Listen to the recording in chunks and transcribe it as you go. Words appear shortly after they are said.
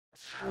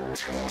The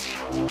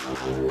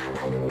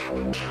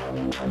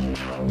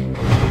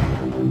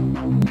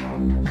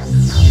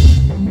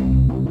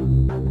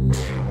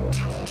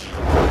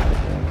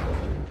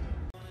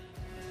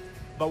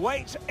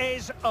wait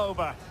is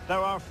over. There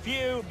are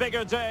few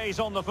bigger days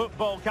on the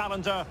football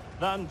calendar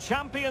than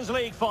Champions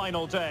League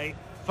final day.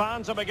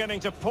 Fans are beginning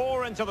to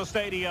pour into the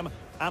stadium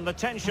and the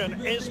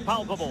tension is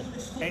palpable.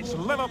 It's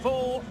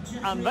Liverpool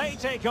and they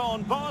take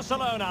on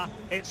Barcelona.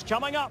 It's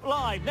coming up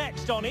live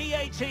next on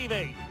EA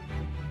TV.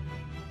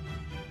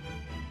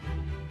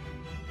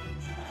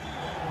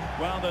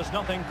 Well, there's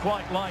nothing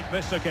quite like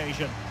this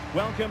occasion.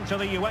 Welcome to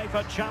the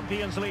UEFA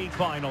Champions League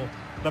final.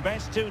 The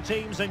best two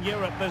teams in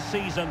Europe this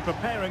season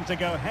preparing to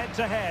go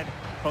head-to-head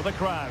for the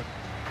crowd.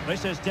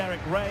 This is Derek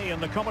Ray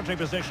in the commentary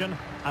position,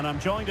 and I'm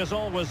joined as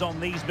always on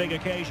these big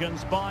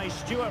occasions by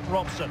Stuart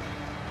Robson.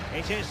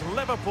 It is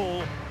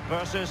Liverpool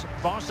versus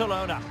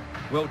Barcelona.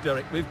 Well,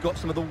 Derek, we've got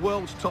some of the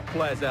world's top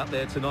players out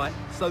there tonight,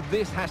 so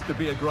this has to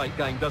be a great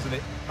game, doesn't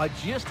it? I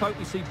just hope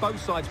we see both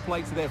sides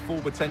play to their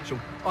full potential.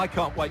 I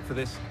can't wait for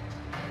this.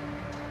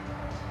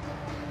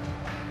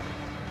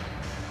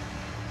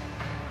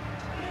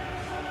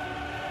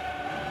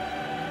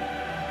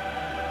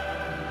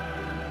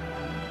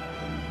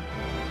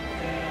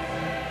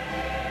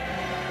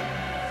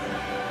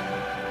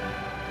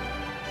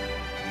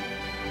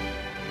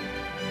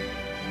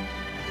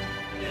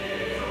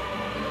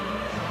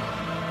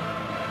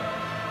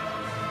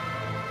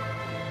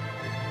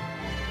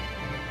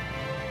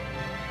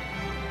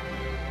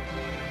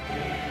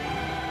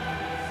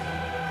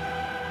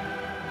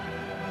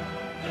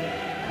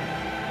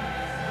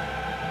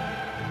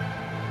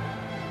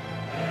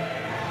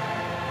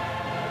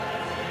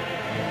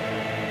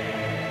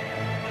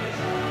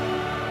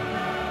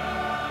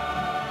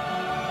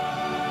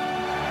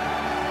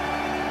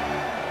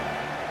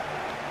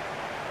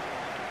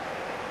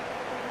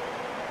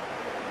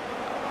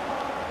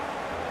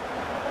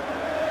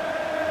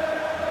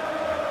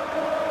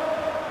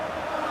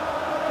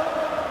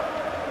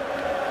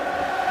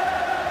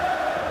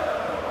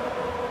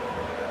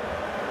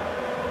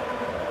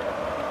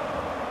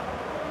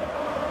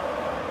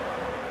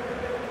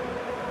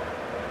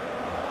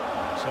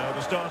 So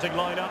the starting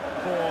lineup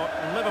for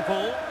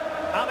Liverpool.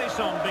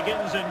 Alisson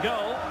begins in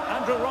goal.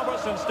 Andrew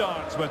Robertson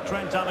starts with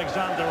Trent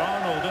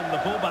Alexander-Arnold in the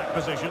fullback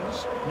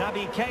positions.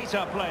 Naby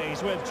Keita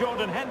plays with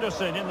Jordan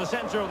Henderson in the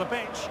centre of the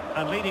pitch.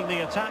 And leading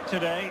the attack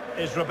today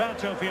is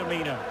Roberto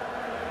Firmino.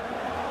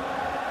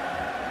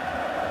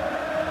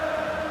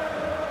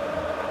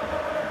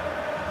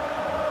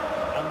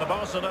 And the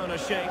Barcelona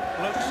shape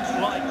looks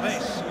like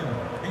this.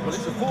 Well,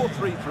 it's a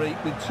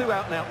 4-3-3 with two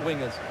out-and-out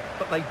wingers,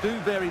 but they do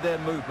vary their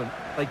movement.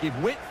 They give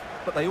width,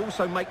 but they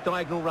also make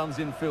diagonal runs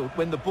infield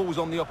when the ball's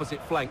on the opposite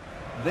flank.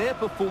 Their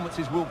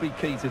performances will be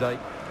key today.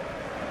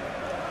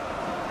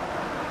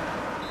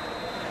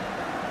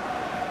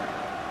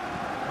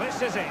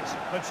 This is it,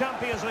 the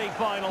Champions League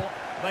final.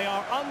 They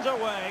are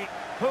underway.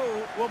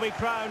 Who will be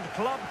crowned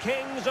Club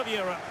Kings of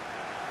Europe?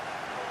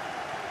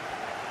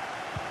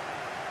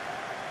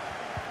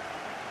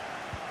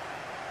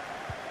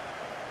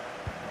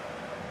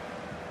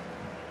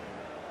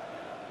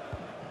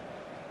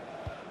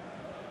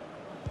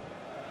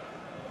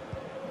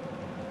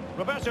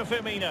 Roberto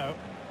Firmino.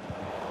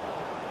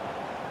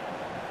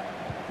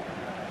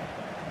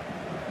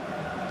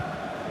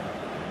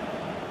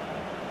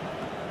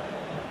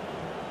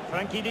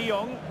 Frankie de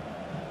Jong.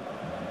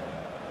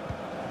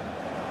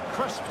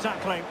 Crisp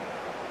tackling.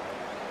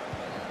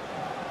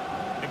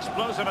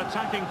 Explosive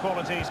attacking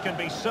qualities can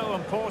be so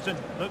important.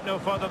 Look no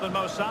further than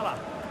Mo Salah.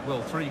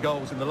 Well, 3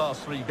 goals in the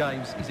last 3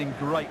 games. He's in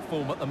great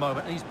form at the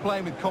moment, and he's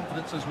playing with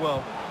confidence as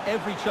well.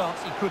 Every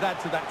chance he could add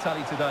to that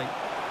tally today.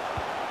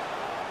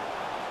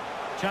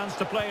 Chance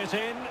to play it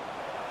in.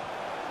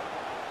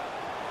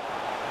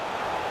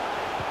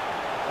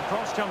 The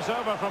cross comes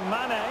over from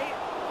Mane.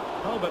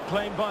 Oh, but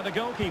claimed by the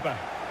goalkeeper.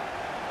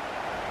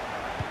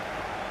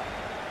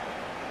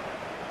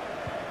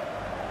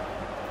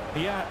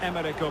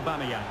 Pierre-Emerick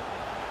Aubameyang.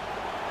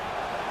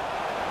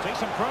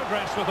 Decent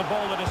progress with the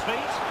ball at his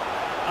feet.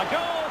 A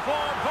goal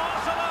for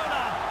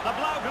Barcelona. The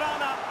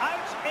Blaugrana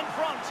out in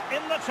front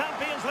in the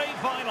Champions League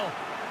final.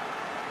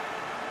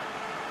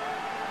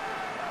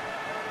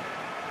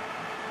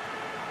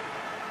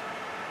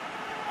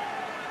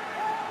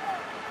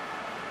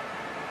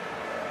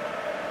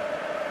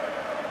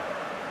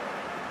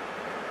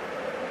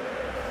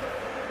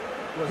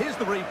 Well, here's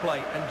the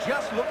replay, and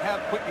just look how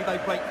quickly they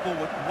break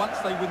forward once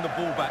they win the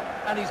ball back.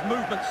 And his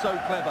movement's so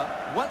clever.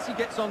 Once he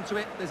gets onto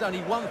it, there's only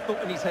one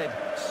thought in his head.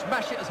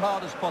 Smash it as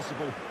hard as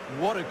possible.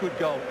 What a good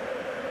goal.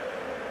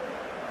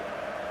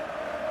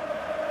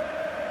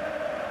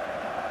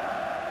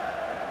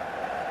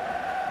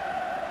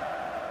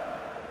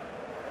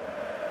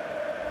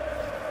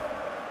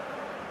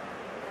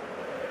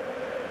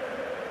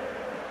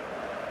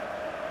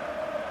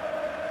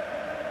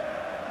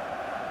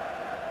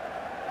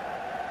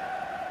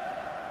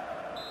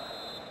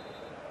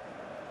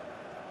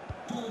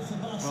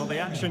 Well, the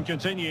action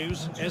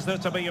continues. Is there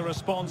to be a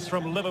response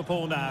from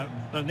Liverpool now?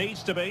 There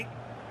needs to be.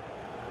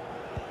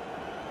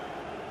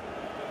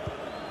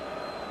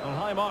 Well,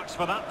 high marks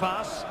for that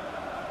pass.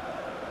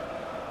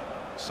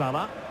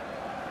 Salah.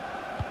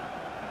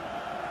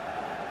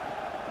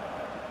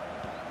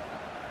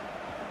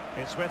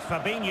 It's with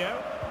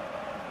Fabinho.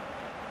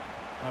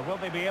 Now, will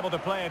they be able to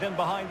play it in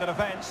behind the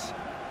defence?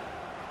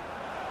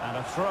 And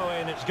a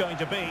throw-in it's going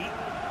to be.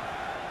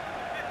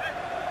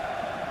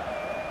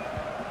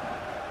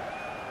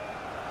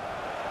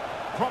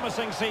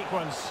 Promising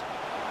sequence.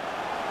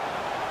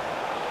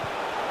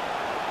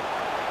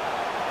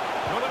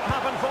 Will it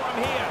happen for him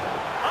here?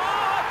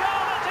 Oh, a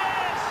goal it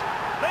is!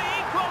 The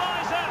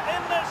equaliser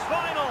in this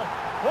final.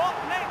 What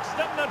next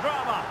in the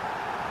drama?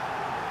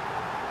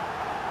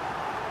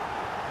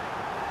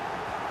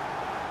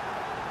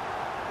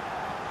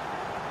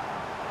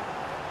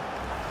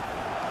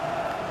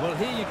 Well,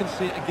 here you can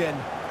see it again.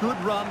 Good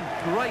run,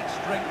 great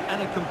strength,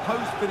 and a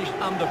composed finish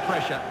under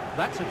pressure.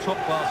 That's a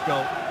top-class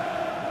goal.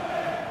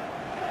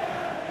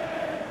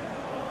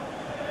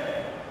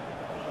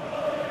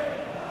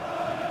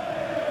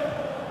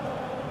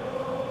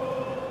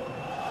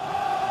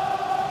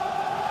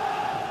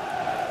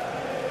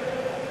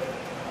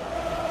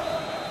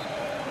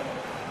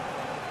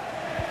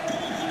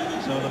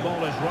 So the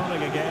ball is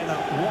rolling again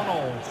at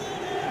 1-1.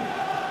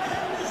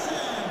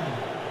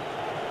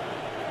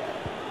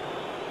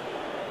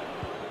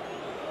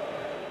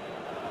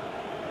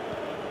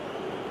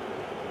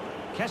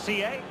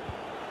 Kessié.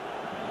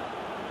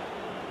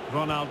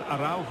 Ronald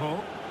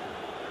Araujo.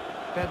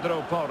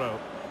 Pedro Porro.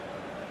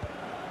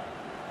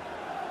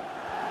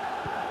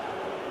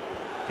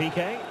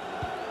 Piqué.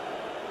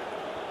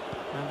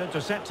 And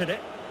intercepted it.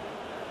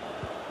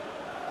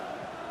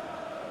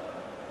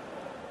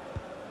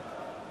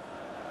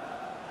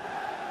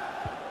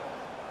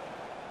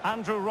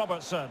 Andrew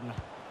Robertson.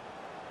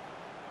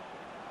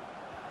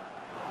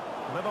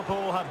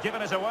 Liverpool have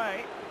given it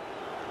away.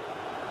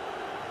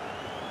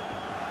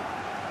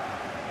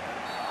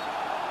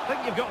 I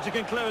think you've got to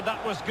conclude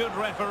that was good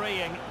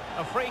refereeing.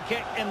 A free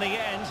kick in the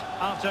end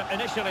after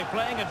initially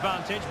playing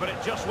advantage, but it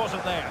just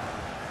wasn't there.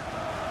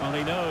 Well,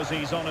 he knows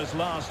he's on his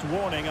last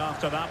warning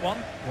after that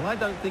one. Well, I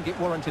don't think it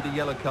warranted a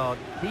yellow card.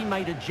 He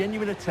made a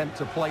genuine attempt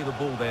to play the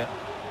ball there.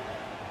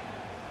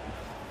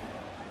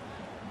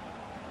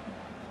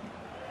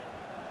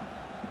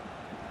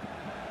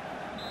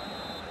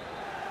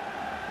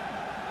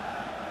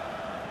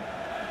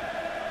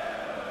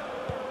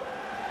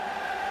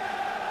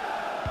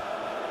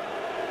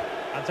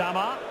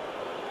 Adama.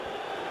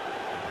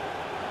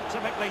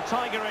 Typically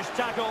tigerish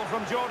tackle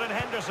from Jordan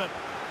Henderson.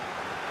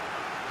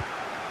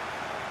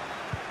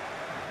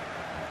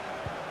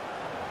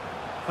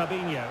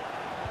 Fabinho.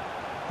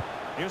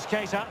 Here's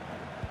Keita.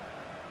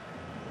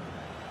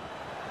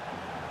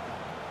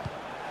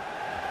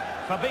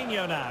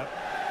 Fabinho now.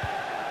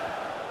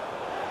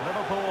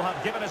 Liverpool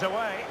have given it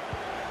away.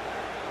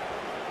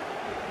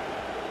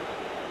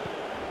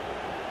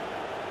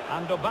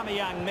 And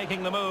Aubameyang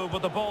making the move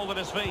with the ball at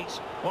his feet.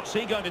 What's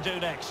he going to do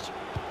next?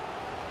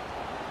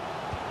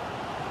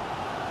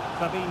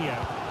 Fabinho.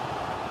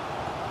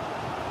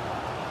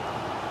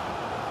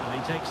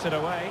 And he takes it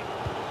away.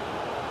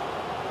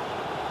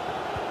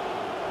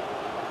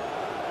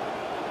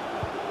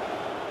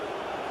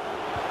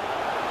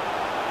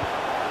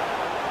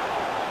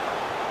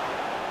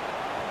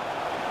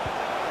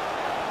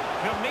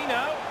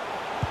 Firmino.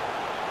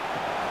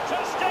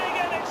 Ter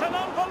Stegen, it's an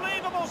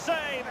unbelievable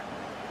save.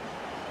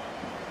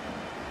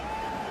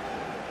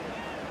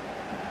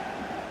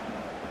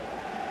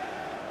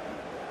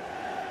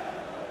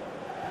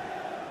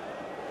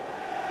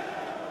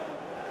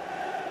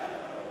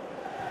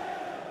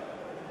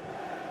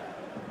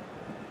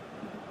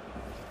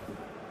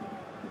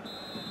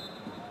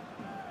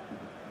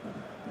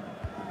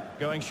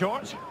 Going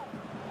short.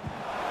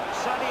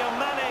 Sadio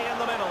Mane in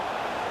the middle.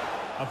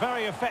 A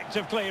very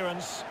effective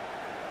clearance.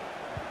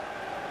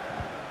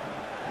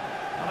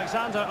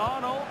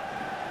 Alexander-Arnold.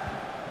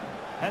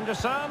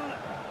 Henderson.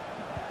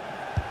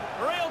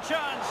 Real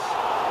chance.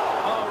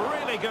 Oh,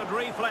 really good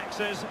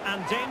reflexes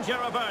and danger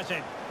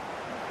averted.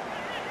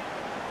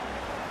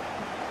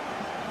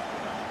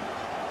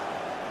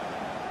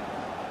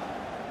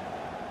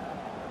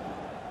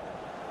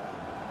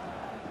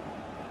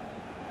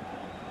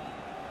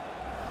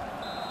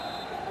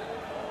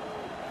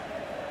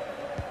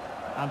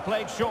 And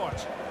played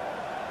short.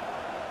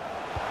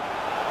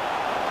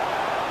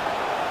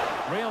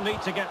 Real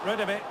need to get rid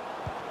of it.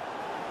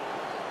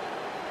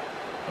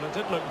 But it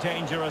did look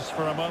dangerous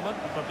for a moment,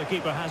 but the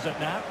keeper has it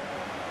now.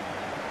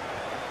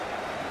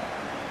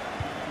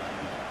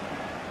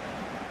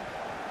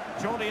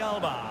 Jordi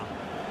Alba.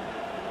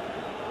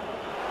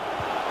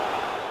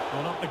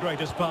 Well, not the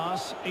greatest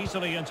pass,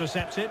 easily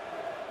intercepted.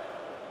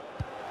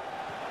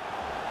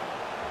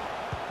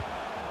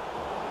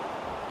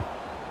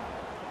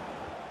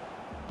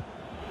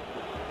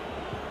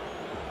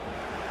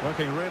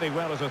 Working really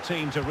well as a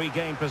team to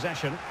regain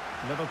possession.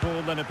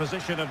 Liverpool in a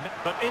position of...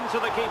 but into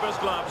the keeper's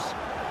gloves.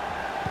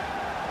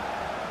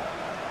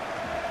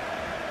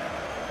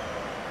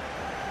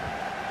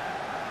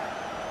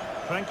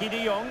 Frankie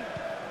de Jong.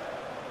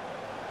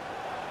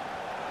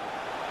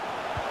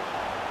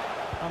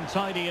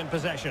 Untidy in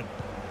possession.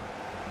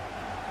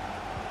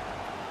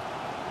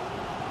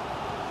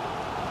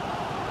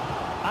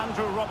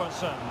 Andrew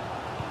Robertson.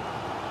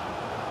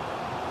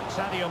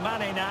 Sadio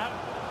Mane now.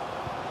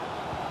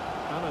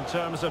 And in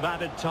terms of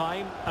added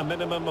time, a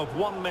minimum of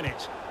 1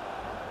 minute.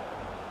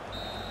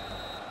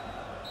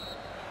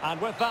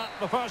 And with that,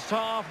 the first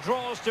half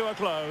draws to a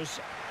close.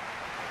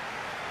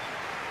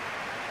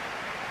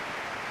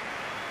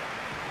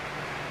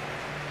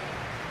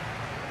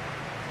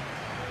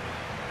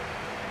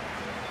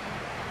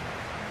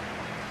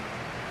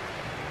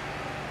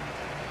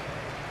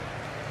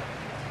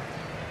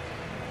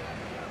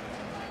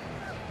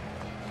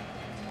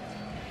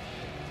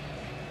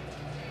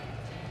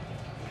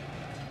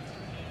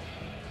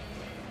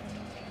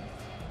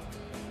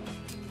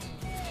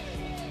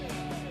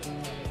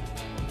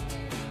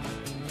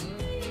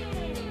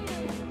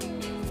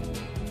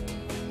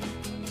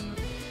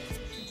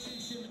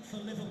 For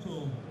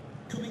Liverpool,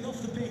 coming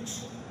off the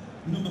pitch,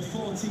 number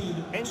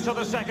 14. Into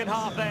the second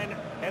half then,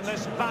 in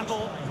this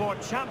battle for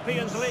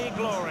Champions League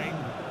glory.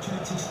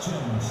 Curtis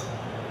Jones.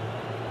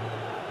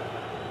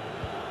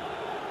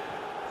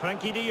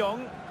 Frankie de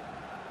Jong.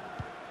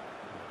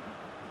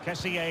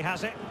 Kessié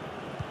has it.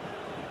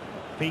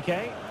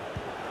 Piqué.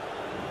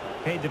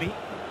 Pedri.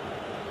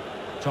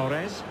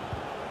 Torres.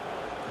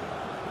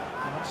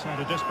 That's how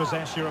to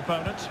dispossess your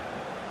opponent.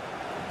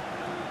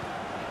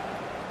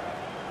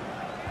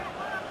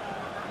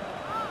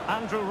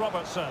 Andrew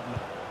Robertson.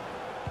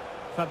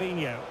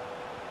 Fabinho.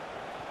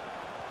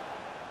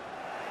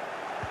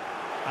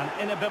 An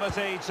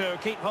inability to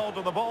keep hold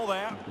of the ball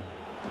there.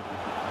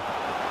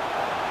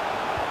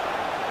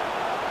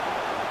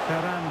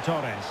 Ferran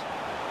Torres.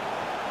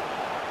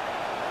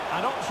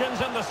 And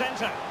options in the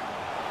centre.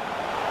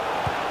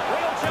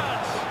 Real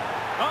chance.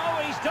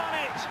 Oh, he's done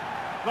it.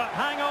 But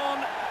hang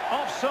on.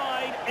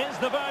 Offside is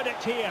the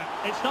verdict here.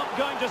 It's not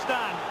going to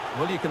stand.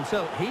 Well, you can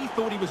tell he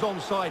thought he was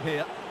onside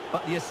here,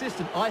 but the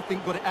assistant, I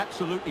think, got it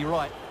absolutely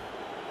right.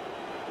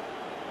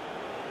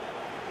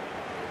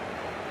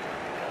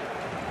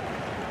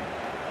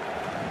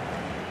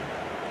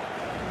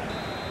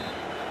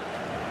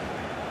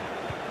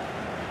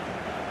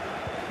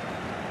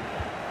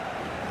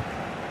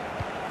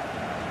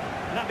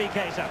 Naby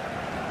Keita.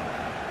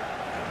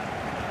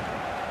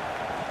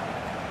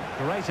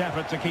 Great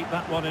effort to keep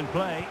that one in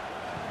play.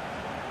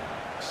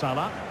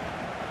 Salah.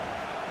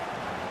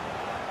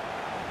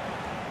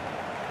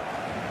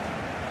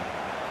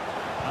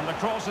 And the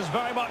cross is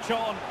very much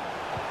on.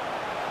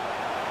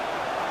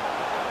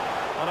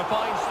 And a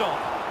fine stop.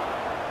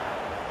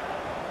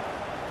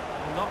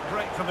 Not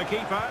great from the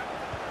keeper.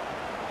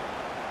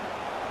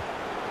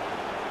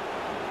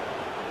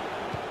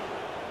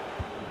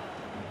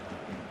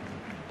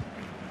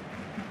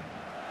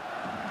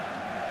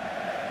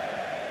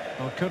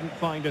 Well, couldn't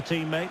find a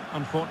teammate,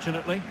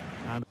 unfortunately.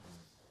 And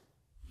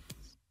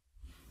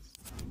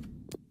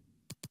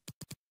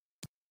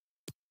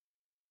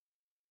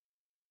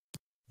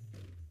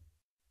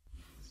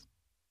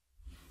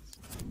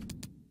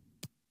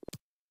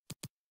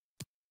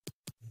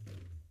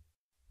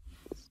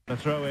the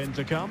throw-in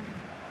to come.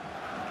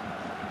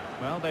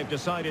 Well, they've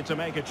decided to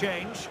make a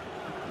change.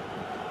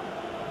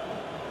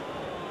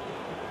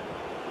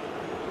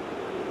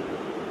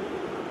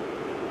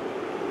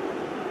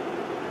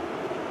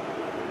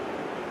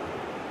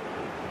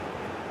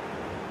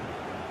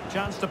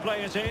 Chance to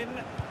play it in.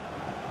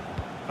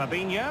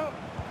 Fabinho.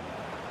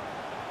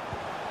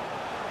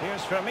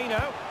 Here's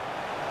Firmino.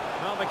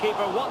 Well, the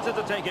keeper wanted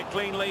to take it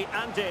cleanly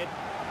and did.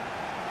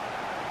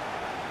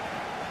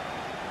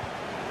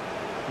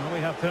 Well, we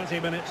have 30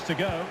 minutes to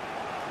go.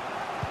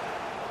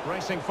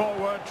 Racing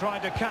forward,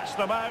 trying to catch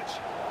them out.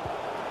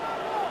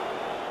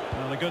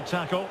 Well, a good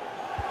tackle.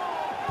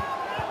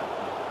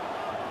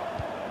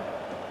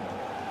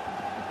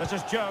 This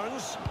is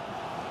Jones.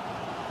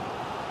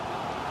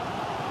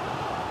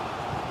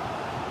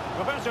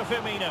 Roberto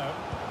Firmino.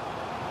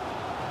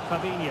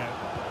 Fabinho.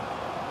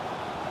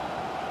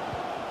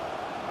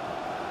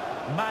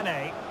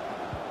 Mane.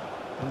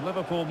 And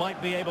Liverpool might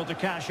be able to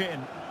cash in.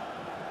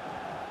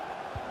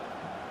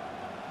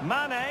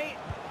 Mane.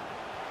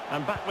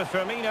 And back with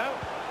Firmino.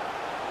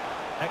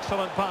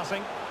 Excellent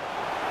passing.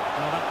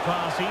 Well, that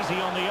pass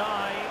easy on the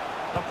eye.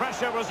 The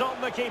pressure was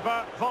on the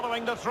keeper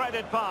following the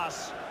threaded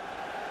pass.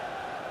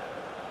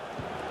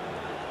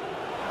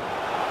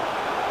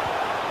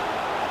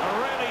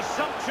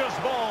 Sumptuous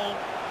ball.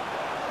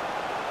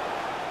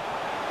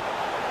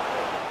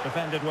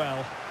 Defended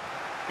well.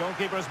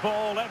 Goalkeeper's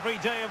ball every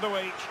day of the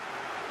week.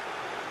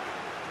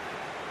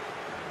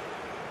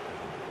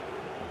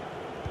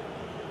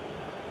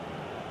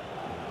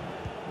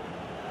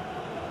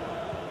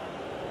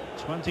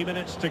 "20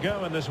 minutes to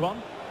go in this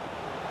one.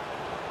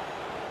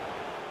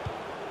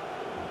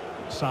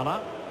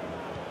 Salah.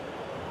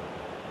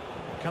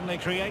 Can they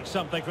create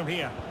something from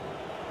here?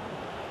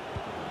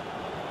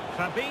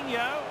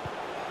 Fabinho.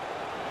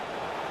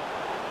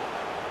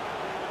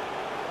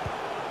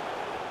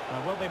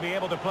 Now, will they be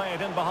able to play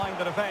it in behind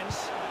the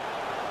defence?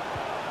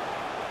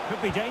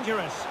 Could be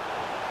dangerous.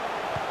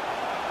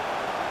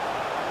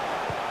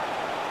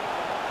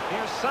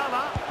 Here's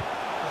Salah.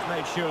 Just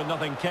made sure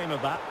nothing came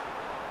of that.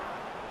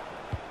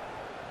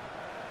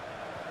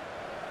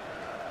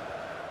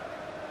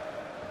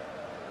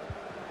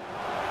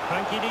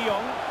 Frankie de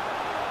Jong.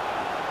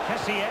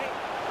 Kessié.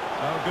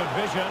 Oh, good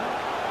vision.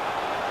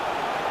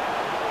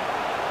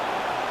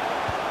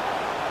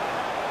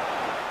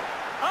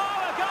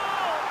 Oh, a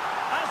goal!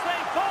 As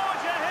they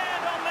forge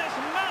ahead on this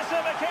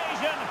massive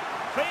occasion.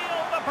 Feel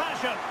the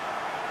passion.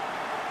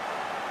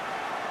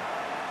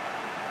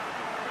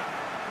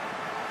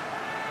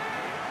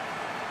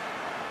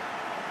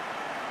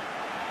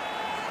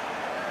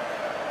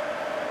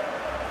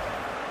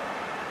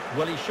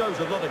 Well, he shows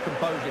a lot of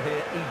composure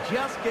here. He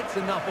just gets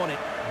enough on it.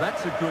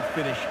 That's a good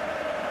finish.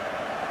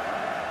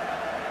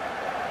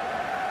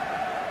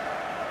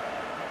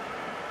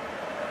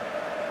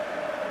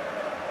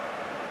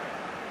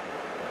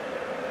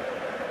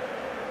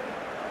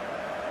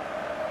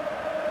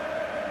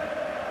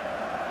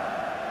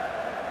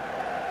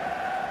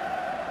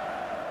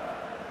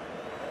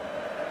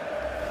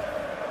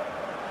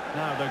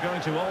 Now they're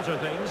going to alter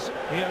things.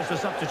 Here's the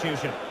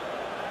substitution.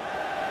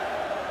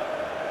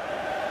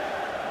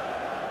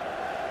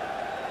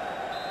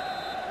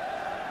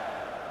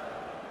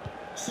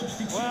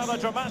 Well, a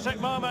dramatic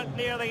moment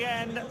near the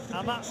end,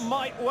 and that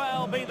might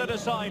well be the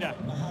decider.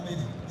 Mohamed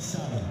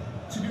Salah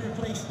to be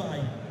replaced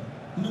by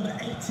number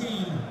 18,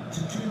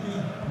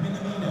 Takumi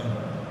Minamino.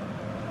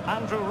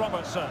 Andrew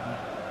Robertson.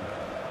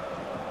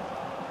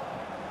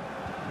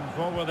 And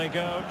forward they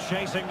go,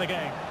 chasing the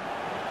game.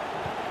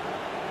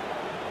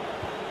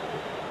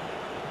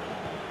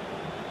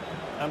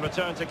 And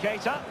return to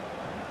Keita.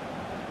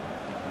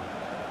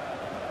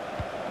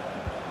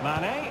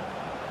 Mane.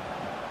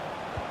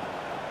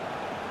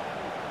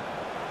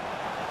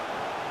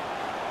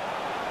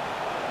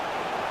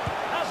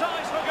 Has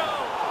eyes for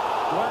goal.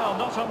 Well,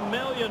 not a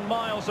million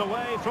miles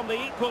away from the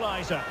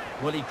equaliser.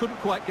 Well, he couldn't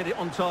quite get it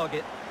on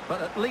target,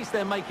 but at least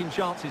they're making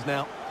chances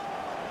now.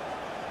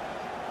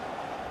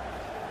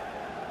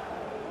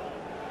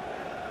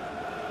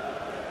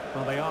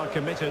 Well, they are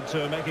committed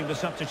to making the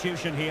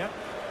substitution here.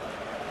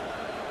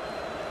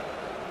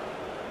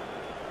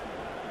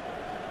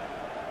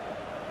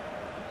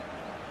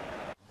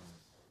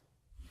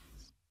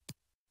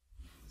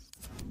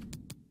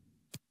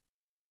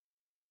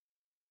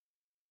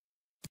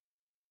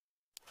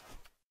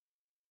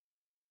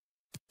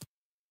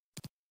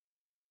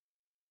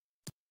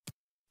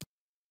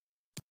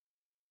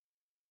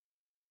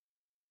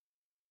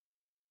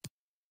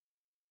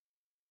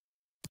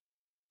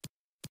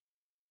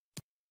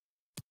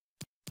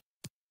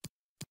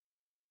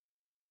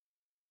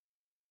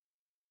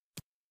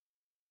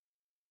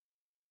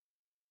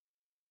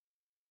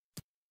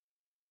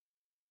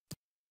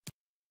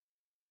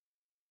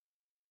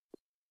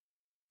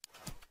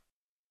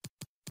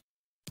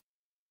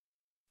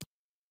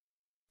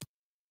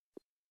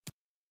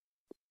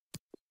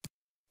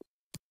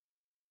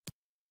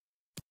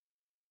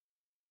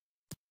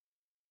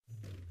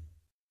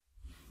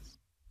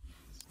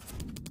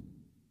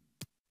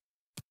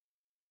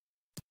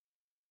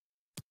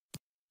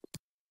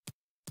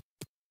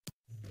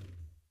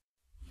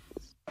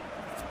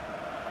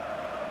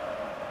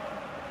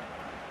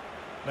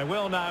 They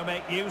will now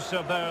make use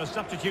of their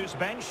substitutes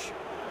bench.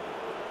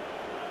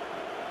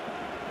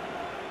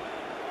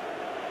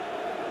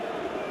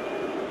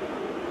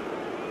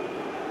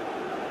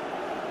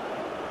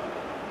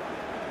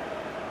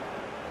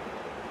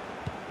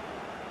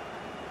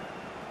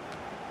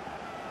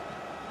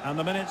 And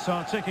the minutes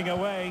are ticking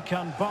away.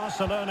 Can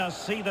Barcelona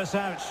see this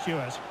out,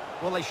 Stuart?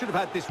 Well, they should have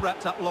had this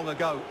wrapped up long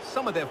ago.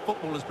 Some of their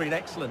football has been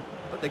excellent,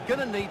 but they're going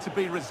to need to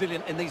be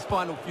resilient in these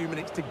final few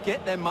minutes to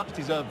get their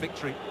much-deserved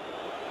victory.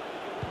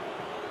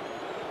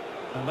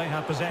 And they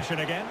have possession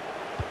again.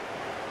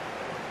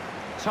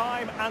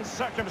 Time and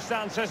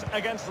circumstances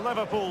against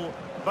Liverpool,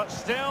 but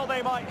still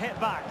they might hit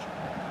back.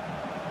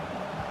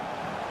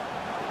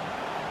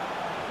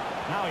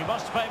 Now he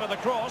must favour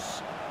the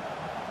cross.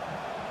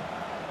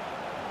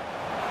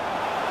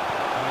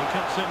 And he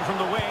cuts in from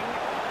the wing.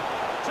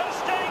 Ter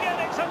Stegen,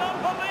 it's an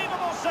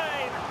unbelievable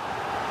save.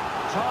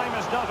 Time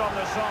is not on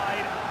their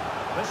side.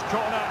 This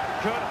corner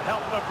could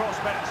help the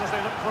prospects as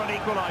they look for an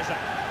equaliser.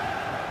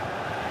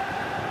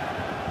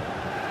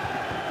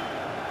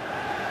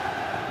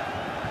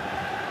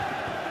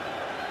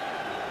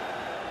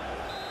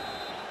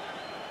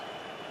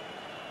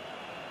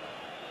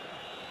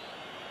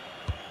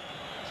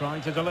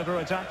 Trying to deliver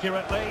it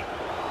accurately.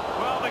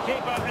 Well, the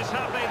keeper is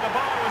happy. The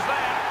ball was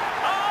there.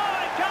 Oh,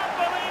 I can't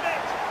believe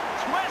it!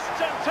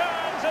 Twists and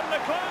turns in the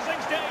closing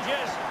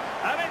stages.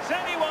 And it's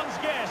anyone's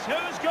guess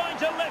who's going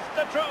to lift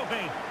the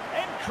trophy.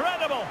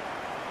 Incredible!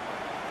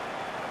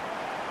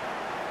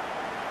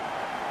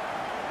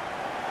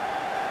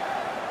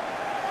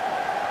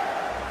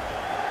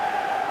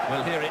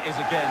 Well, here it is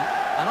again.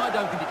 And I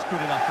don't think it's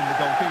good enough from the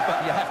goalkeeper,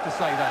 you have to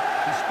say that.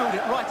 He spilled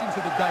it right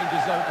into the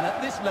danger zone, and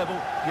at this level,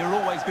 you're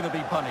always going to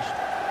be punished.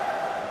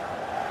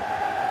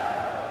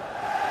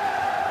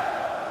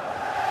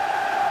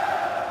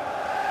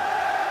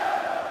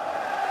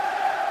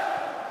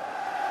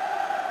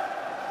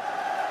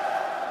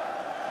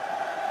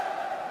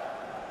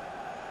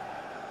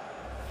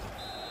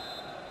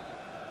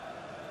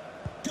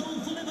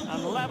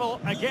 level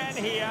again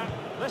here.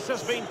 This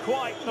has been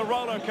quite the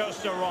roller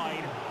coaster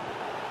ride.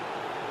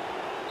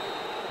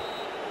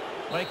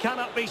 They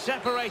cannot be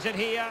separated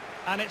here,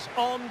 and it's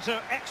on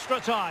to extra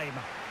time.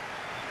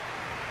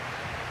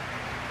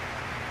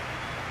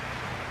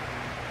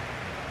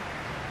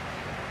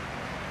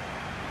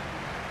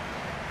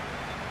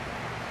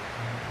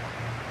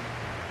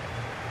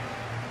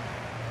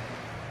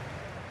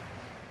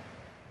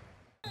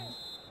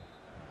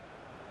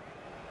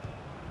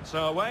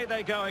 So away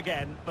they go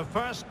again, the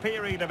first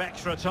period of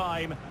extra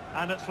time,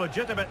 and it's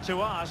legitimate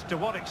to ask to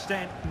what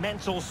extent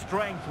mental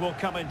strength will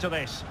come into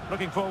this.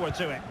 Looking forward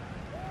to it.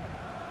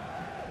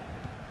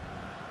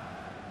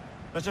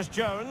 This is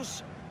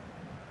Jones.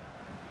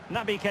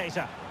 Naby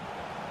Keita.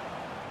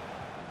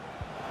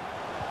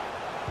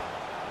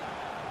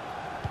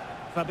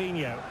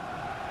 Fabinho.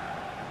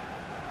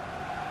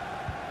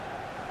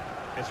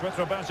 It's with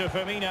Roberto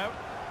Firmino.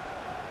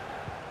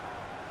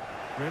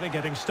 Really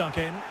getting stuck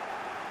in.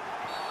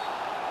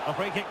 A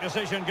free kick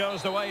decision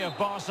goes the way of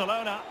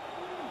Barcelona.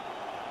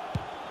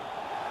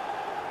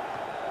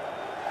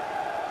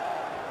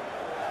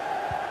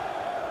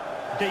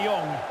 De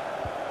Jong.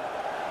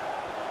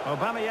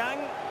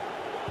 Aubameyang.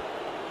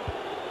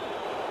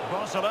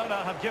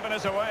 Barcelona have given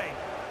us away.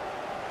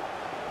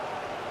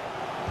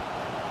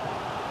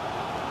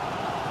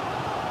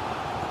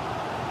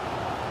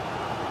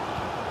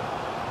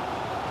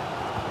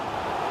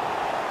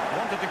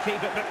 Wanted to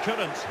keep it but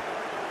couldn't.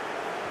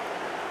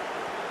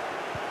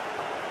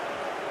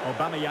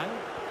 Aubameyang.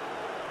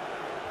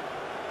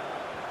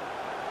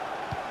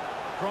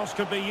 Cross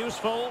could be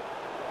useful.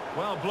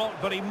 Well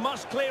blocked, but he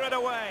must clear it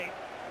away.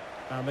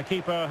 And the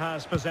keeper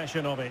has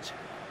possession of it.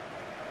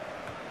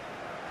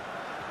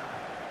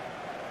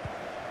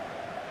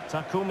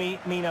 Takumi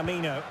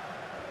Minamino.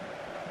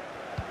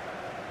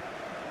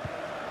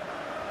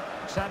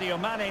 Sadio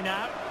Mane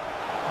now.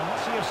 And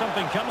let's see if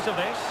something comes of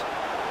this.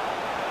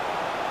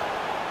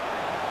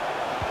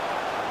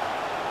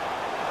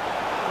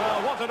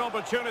 Well, what an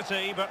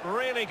opportunity, but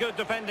really good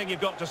defending,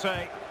 you've got to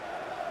say.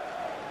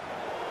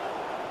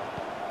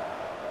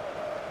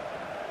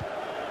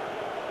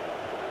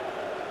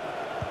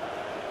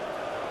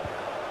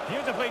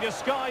 Beautifully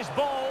disguised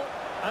ball,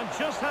 and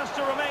just has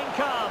to remain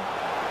calm.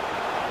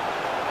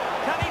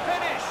 Can he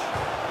finish?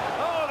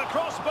 Oh, the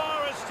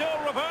crossbar is still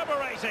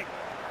reverberating.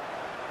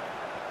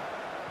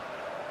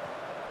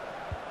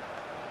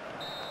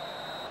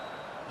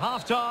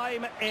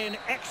 Half-time in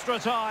extra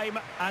time,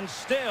 and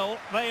still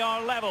they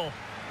are level.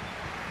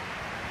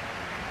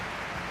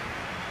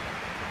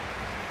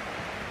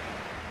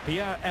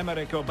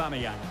 Pierre-Emerick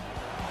Aubameyang.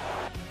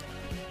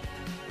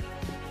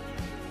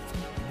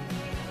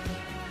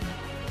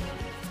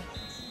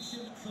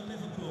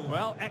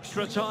 Well,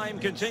 extra time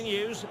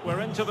continues. We're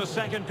into the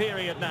second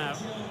period now.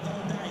 To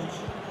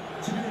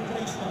be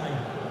replaced by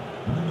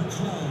number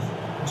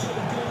 12, Joe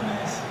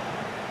Gomez.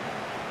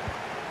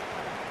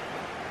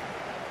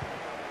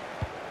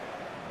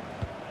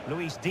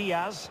 Luis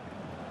Diaz.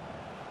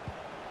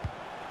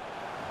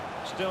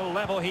 Still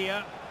level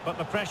here, but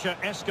the pressure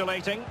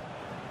escalating.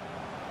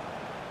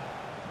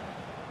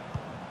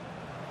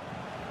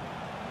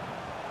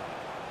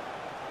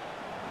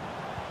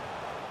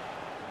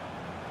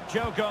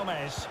 Joe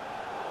Gomez.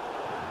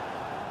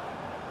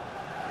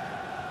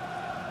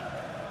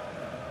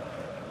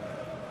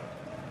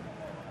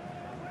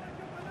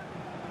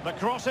 The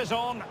cross is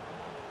on.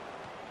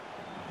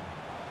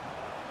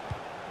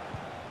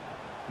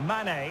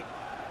 Mane.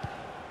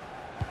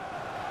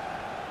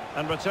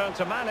 And return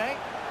to Mane.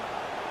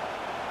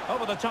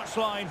 Over the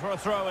touchline for a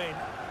throw-in.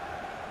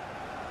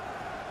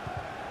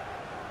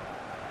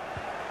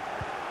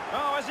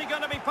 Oh, is he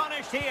going to be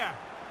punished here?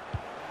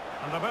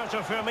 And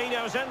Roberto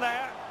Firmino's in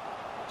there.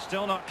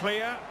 Still not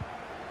clear.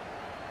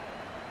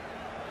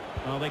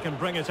 Well, they can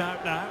bring it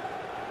out now.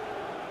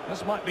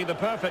 This might be the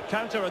perfect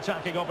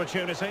counter-attacking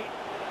opportunity.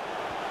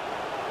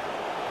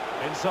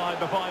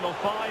 Inside the final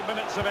 5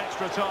 minutes of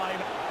extra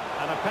time.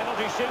 And a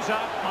penalty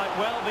shootout might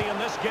well be in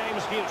this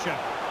game's future.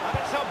 And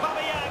it's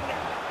Aubameyang.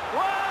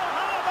 Well,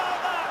 how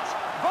about that?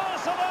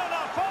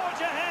 Barcelona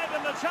forge ahead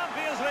in the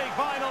Champions League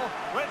final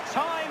with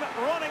time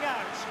running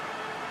out.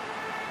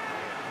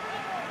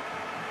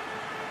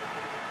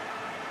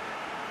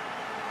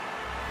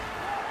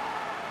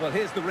 Well,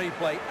 here's the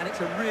replay, and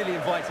it's a really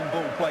inviting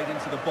ball played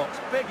into the box,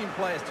 begging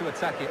players to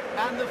attack it,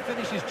 and the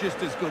finish is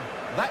just as good.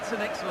 That's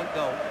an excellent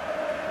goal.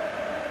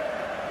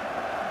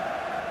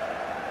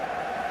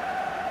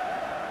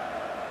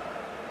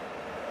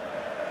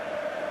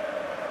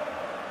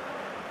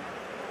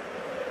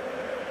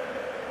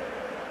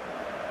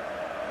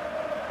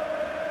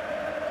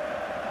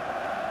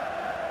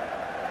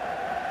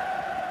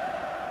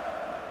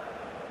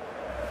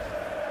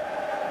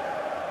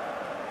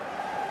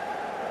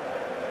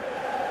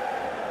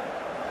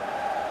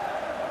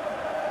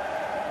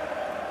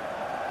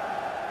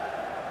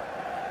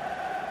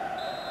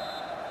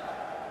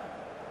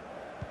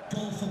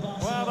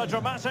 Well, a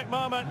dramatic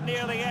moment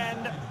near the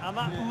end, and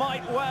that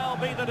might well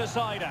be the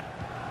decider.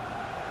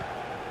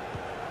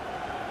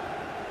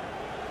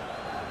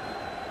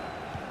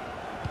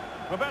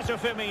 Roberto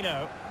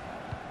Firmino.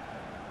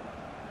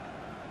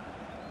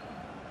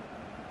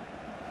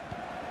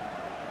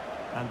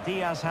 And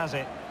Diaz has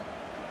it.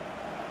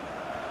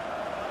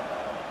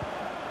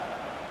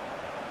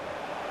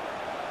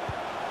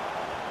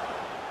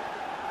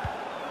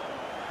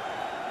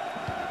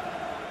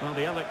 Well,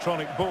 the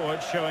electronic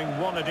board showing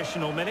 1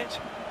 additional minute.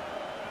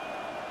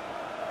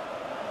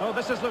 Oh,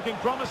 this is looking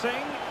promising.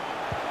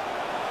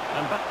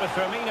 And back with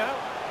Firmino.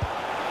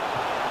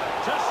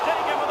 Ter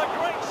Stegen with a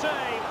great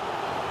save.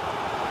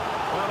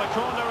 Well, a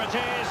corner it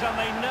is, and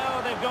they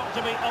know they've got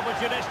to be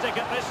opportunistic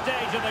at this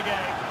stage of the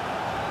game.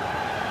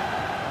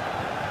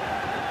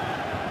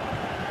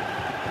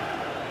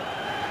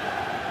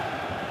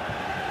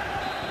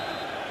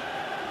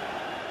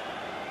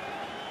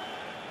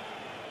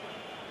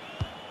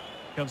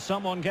 Can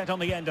someone get on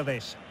the end of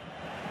this?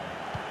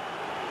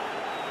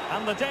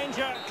 And the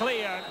danger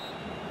cleared.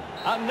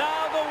 And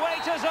now the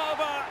wait is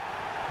over.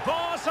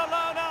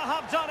 Barcelona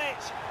have done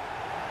it.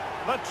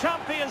 The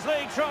Champions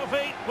League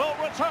trophy will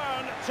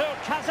return to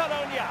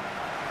Catalonia.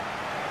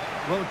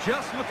 Well,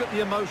 just look at the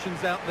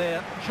emotions out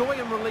there. Joy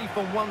and relief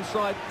on one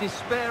side,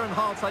 despair and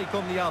heartache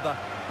on the other.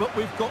 But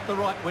we've got the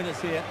right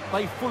winners here.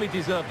 They fully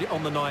deserved it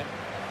on the night.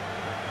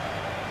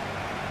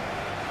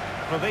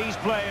 For these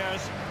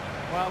players,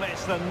 well,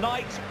 it's the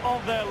night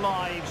of their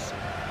lives,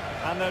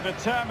 and they're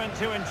determined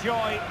to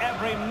enjoy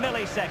every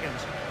millisecond.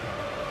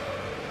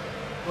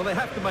 Well, they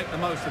have to make the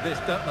most of this,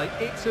 don't they?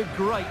 It's a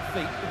great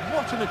feat.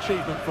 What an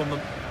achievement from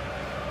them.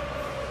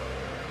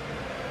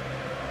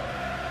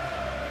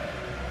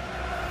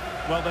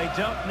 Well, they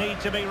don't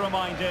need to be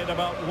reminded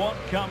about what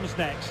comes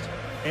next.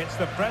 It's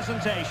the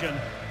presentation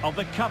of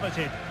the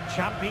coveted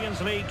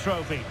Champions League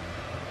trophy.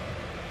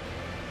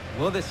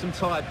 Well, there's some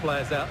tired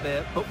players out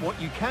there, but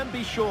what you can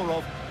be sure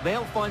of,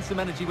 they'll find some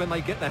energy when they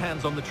get their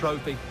hands on the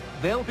trophy.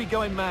 They'll be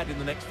going mad in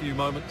the next few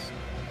moments.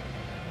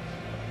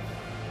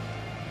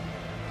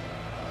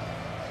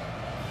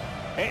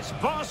 It's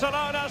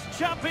Barcelona's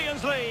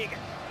Champions League.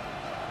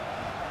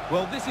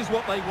 Well, this is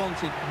what they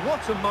wanted.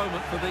 What a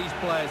moment for these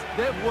players.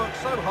 They've worked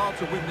so hard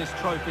to win this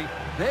trophy.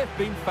 They've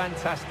been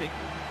fantastic.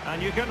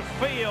 And you can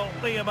feel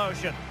the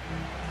emotion.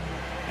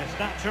 It's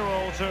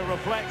natural to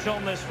reflect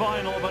on this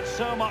final, but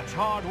so much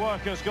hard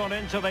work has gone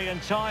into the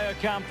entire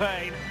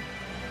campaign.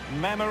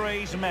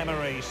 Memories,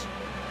 memories.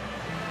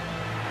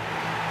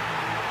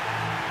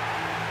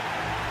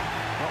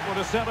 What would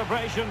a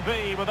celebration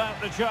be without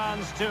the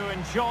chance to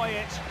enjoy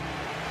it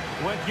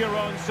with your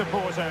own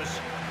supporters?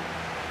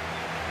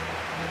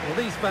 Well,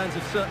 these fans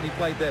have certainly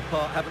played their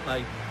part, haven't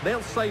they?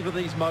 They'll savour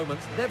these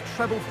moments. They've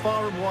travelled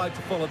far and wide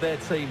to follow their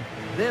team.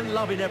 They're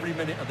loving every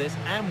minute of this,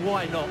 and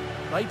why not?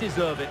 They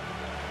deserve it.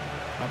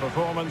 A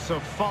performance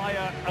of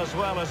fire as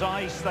well as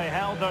ice. They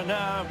held their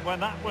nerve when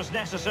that was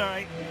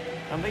necessary.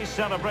 And these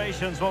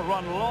celebrations will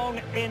run long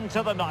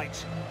into the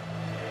night.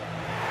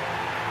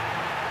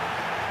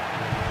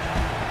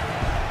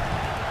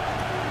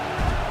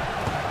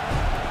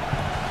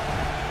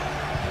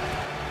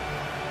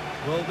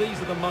 Well,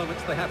 these are the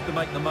moments they have to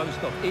make the most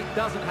of. It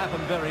doesn't happen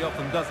very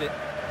often, does it?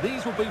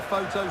 These will be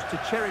photos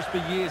to cherish for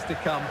years to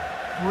come.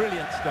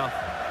 Brilliant stuff.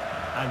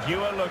 And you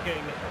are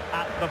looking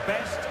at the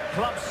best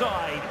club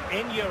side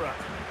in Europe.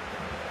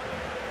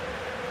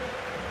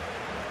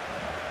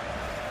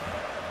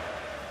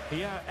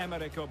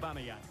 Pierre-Emerick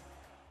Aubameyang.